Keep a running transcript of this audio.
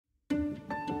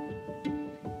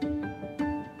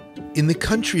In the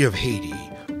country of Haiti,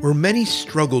 where many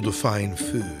struggle to find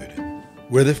food,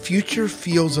 where the future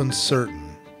feels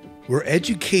uncertain, where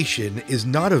education is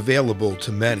not available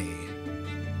to many,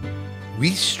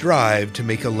 we strive to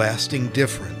make a lasting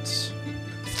difference.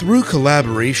 Through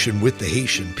collaboration with the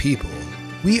Haitian people,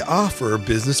 we offer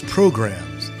business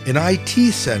programs, an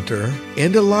IT center,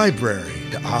 and a library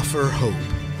to offer hope.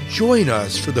 Join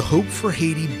us for the Hope for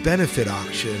Haiti Benefit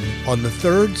Auction on the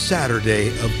third Saturday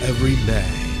of every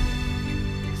May.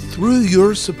 Through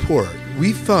your support,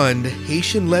 we fund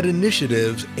Haitian-led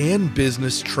initiatives and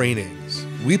business trainings.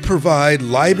 We provide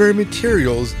library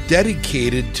materials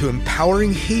dedicated to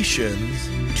empowering Haitians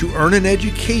to earn an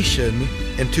education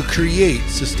and to create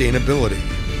sustainability.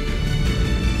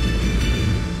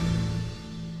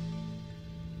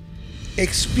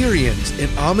 Experience an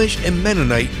Amish and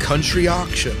Mennonite country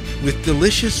auction with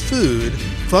delicious food,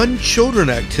 fun children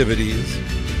activities,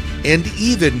 and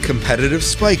even competitive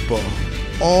spike ball,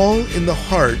 all in the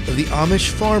heart of the Amish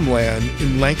farmland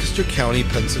in Lancaster County,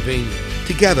 Pennsylvania.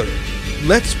 Together,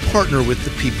 let's partner with the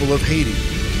people of Haiti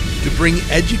to bring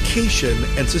education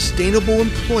and sustainable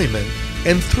employment,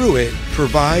 and through it,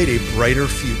 provide a brighter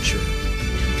future.